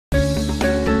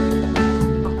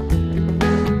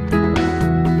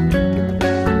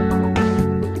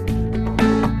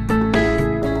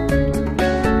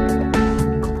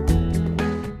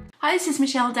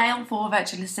Michelle Dale for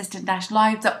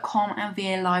virtualassistant-live.com and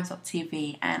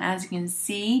valive.tv, and as you can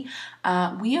see,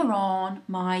 we are on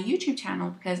my YouTube channel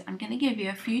because I'm going to give you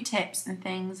a few tips and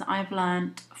things I've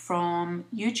learned from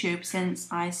YouTube since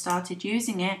I started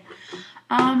using it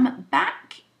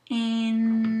back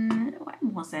in,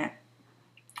 when was it?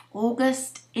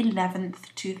 August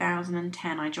 11th,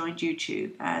 2010, I joined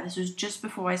YouTube. This was just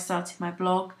before I started my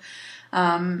blog,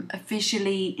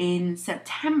 officially in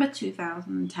September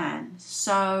 2010.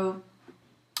 So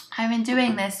I've been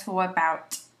doing this for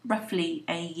about roughly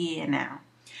a year now.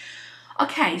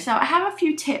 Okay, so I have a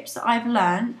few tips that I've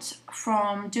learnt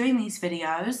from doing these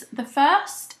videos. The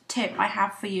first tip I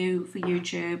have for you for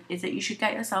YouTube is that you should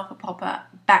get yourself a proper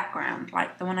background,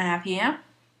 like the one I have here.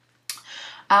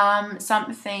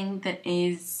 Something that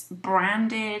is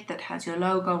branded, that has your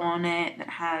logo on it, that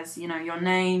has, you know, your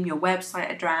name, your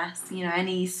website address, you know,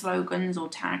 any slogans or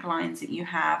taglines that you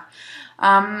have.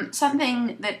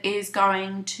 Something that is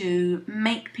going to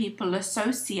make people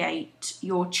associate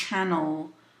your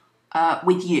channel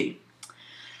with you.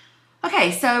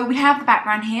 Okay, so we have the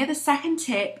background here. The second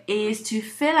tip is to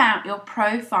fill out your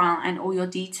profile and all your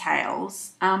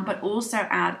details, but also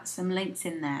add some links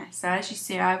in there. So as you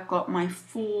see, I've got my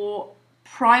 4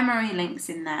 primary links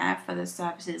in there for the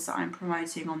services that I'm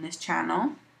promoting on this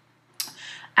channel.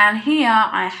 And here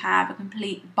I have a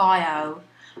complete bio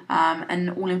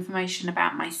and all information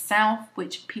about myself,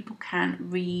 which people can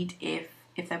read if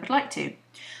they would like to.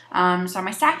 So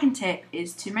my second tip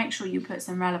is to make sure you put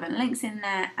some relevant links in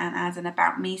there and add an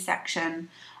About Me section,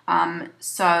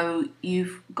 so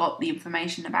you've got the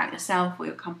information about yourself or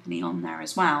your company on there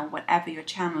as well, whatever your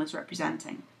channel is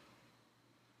representing.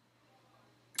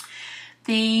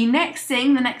 The next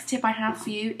tip I have for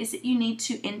you is that you need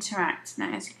to interact.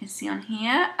 Now, as you can see on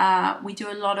here, we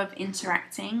do a lot of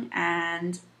interacting,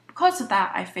 and because of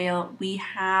that, I feel we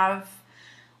have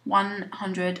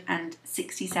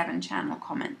 167 channel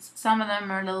comments. Some of them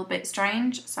are a little bit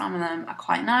strange, some of them are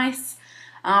quite nice,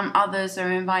 others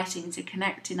are inviting to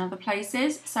connect in other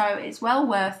places, so it's well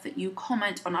worth that you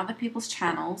comment on other people's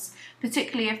channels,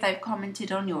 particularly if they've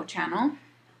commented on your channel,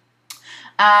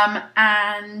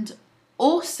 and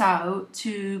also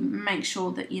to make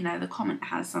sure that, you know, the comment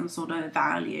has some sort of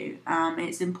value.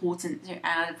 It's important to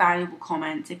add valuable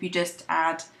comments. If you just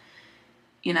add,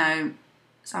 you know,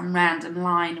 some random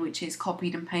line which is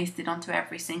copied and pasted onto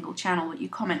every single channel that you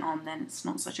comment on, then it's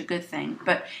not such a good thing.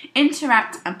 But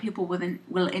interact, and people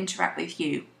will interact with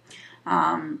you.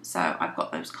 So I've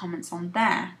got those comments on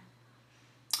there.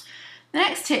 The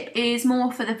next tip is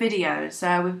more for the videos.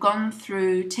 So we've gone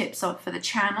through tips for the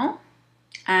channel,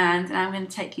 and now I'm going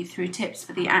to take you through tips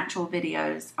for the actual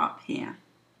videos up here.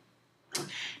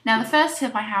 Now, the first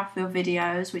tip I have for your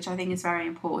videos, which I think is very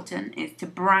important, is to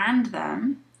brand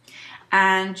them.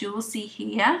 And you will see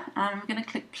here, I'm going to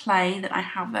click play, that I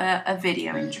have a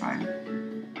video intro.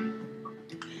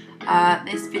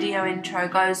 This video intro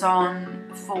goes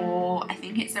on for, I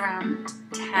think it's around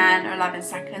 10 or 11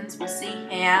 seconds, we'll see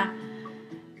here.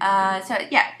 So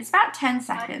yeah, it's about 10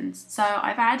 seconds. So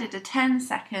I've added a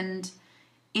 10-second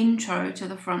intro to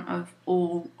the front of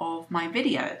all of my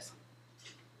videos.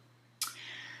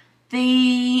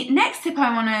 The next tip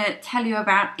I want to tell you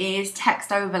about is text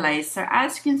overlays. So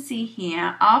as you can see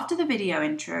here, after the video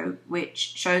intro,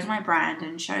 which shows my brand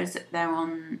and shows that they're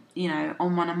on, you know,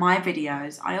 on one of my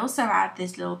videos, I also add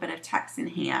this little bit of text in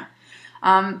here,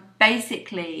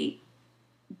 basically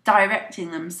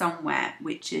directing them somewhere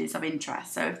which is of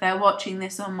interest. So if they're watching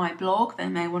this on my blog, they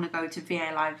may want to go to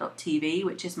valive.tv,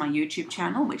 which is my YouTube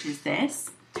channel, which is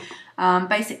this.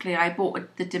 Basically, I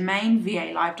bought the domain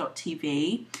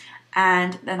valive.tv,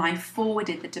 and then I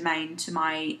forwarded the domain to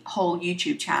my whole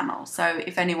YouTube channel. So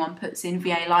if anyone puts in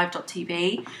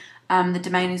valive.tv, the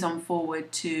domain is on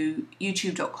forward to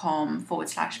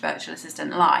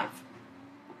youtube.com/virtualassistantlive.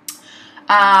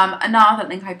 Another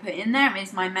link I put in there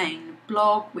is my main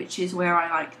blog, which is where I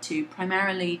like to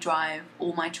primarily drive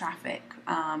all my traffic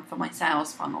for my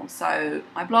sales funnel. So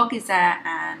my blog is there,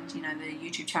 and, you know, the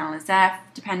YouTube channel is there,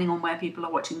 depending on where people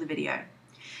are watching the video.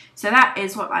 So that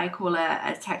is what I call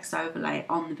a text overlay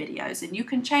on the videos, and you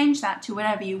can change that to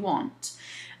whatever you want.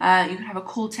 You can have a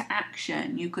call to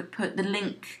action. You could put the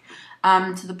link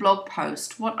to the blog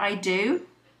post. What I do,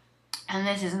 and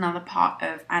this is another part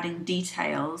of adding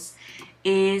details,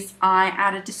 is I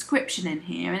add a description in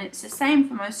here, and it's the same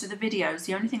for most of the videos.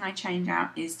 The only thing I change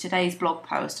out is today's blog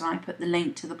post, and I put the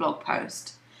link to the blog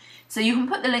post. So you can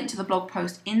put the link to the blog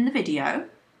post in the video,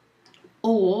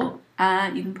 or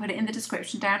you can put it in the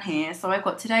description down here. So I've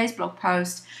got today's blog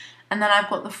post, and then I've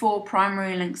got the 4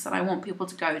 primary links that I want people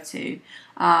to go to,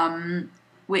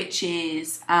 which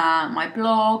is my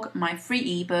blog, my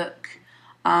free ebook,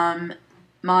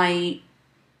 my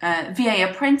VA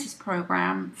apprentice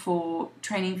program for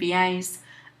training VAs,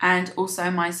 and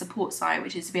also my support site,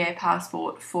 which is VA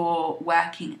Passport for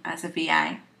working as a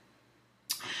VA.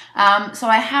 So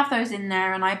I have those in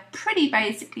there, and I pretty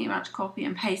basically much copy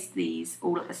and paste these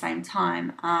all at the same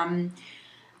time.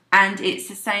 And it's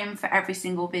the same for every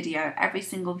single video. Every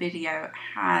single video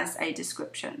has a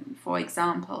description. For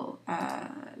example,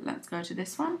 let's go to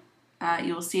this one.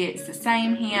 You'll see it's the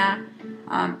same here.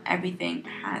 Everything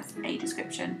has a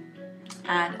description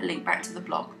and a link back to the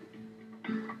blog.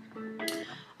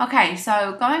 Okay,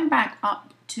 so going back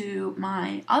up to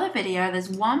my other video, there's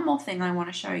one more thing I want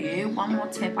to show you, one more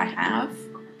tip I have.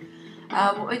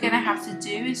 What we're going to have to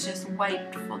do is just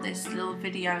wait for this little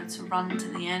video to run to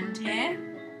the end here.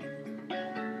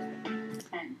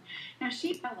 Now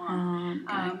sheep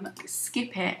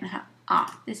skip it.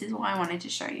 This is what I wanted to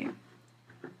show you.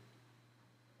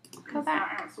 Go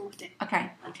back.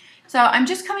 Okay, so I'm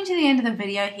just coming to the end of the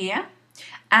video here,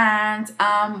 and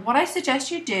what I suggest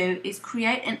you do is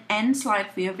create an end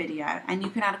slide for your video, and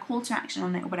you can add a call to action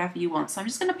on it or whatever you want. So I'm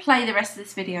just going to play the rest of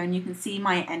this video and you can see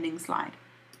my ending slide.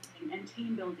 And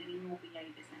team building in your VA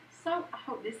business. So I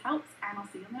hope this helps, and I'll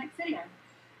see you in the next video.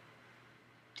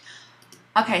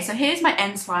 Okay, so here's my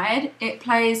end slide. It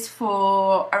plays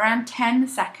for around 10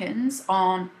 seconds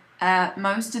on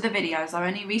most of the videos. I've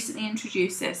only recently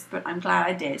introduced this, but I'm glad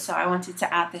I did, so I wanted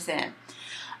to add this in.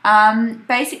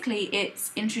 Basically,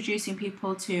 it's introducing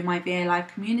people to my VA Live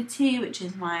community, which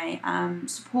is my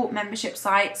support membership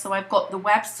site. So I've got the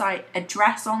website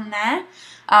address on there,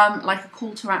 like a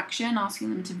call to action,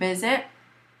 asking them to visit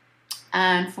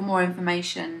and for more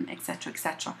information, etc.,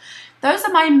 etc. Those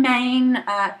are my main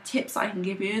tips I can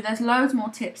give you. There's loads more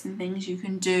tips and things you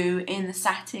can do in the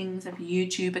settings of your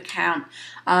YouTube account.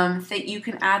 That you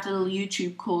can add little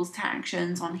YouTube calls to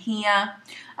actions on here.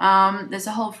 There's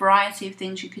a whole variety of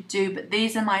things you could do, but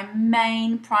these are my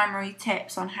main primary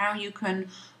tips on how you can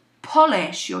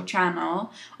polish your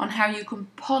channel, on how you can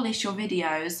polish your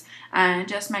videos and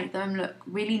just make them look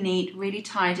really neat, really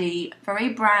tidy, very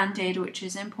branded, which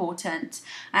is important,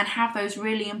 and have those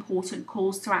really important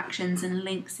calls to actions and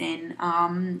links in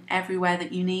everywhere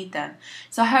that you need them.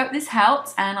 So I hope this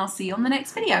helps, and I'll see you on the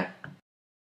next video.